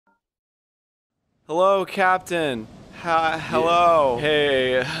Hello, Captain. Hello.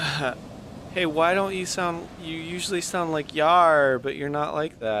 Hey, Hey, why don't you sound? You usually sound like Yaaarg, but you're not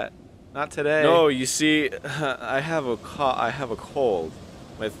like that. Not today. no, you see, I have a cold.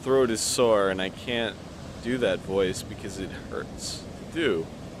 My throat is sore and I can't do that voice because it hurts to do.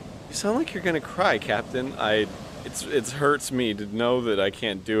 You sound like you're gonna cry, Captain. It hurts me to know that I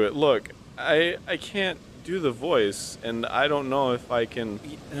can't do it. Look, I can't do the voice and I don't know if I can,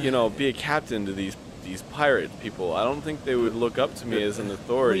 be a captain to these pirate people. I don't think they would look up to me as an Well,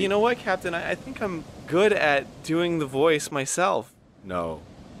 authority. you know what, Captain? I think I'm good at doing the voice myself. No.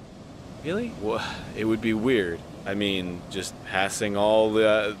 Really? Well, it would be weird. I mean, just passing all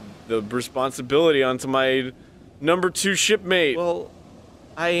the responsibility onto my number 2 shipmate. Well,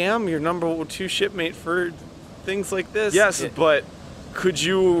 I am your number 2 shipmate for things like this. Yes, but could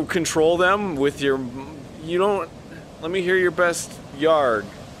you control them with your? You don't. Let me hear your best Yaaarg.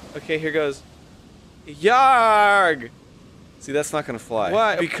 Okay, here goes. Yaaarg! See, that's not gonna fly.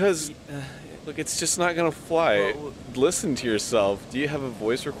 Why? Because look, it's just not gonna fly. Well, Listen to yourself. Do you have a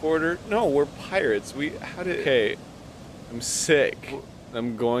voice recorder? No, we're pirates. How did? Okay, I'm sick.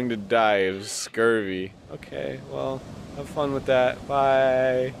 I'm going to die of scurvy. okay, well, have fun with that.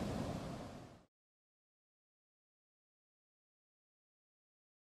 Bye.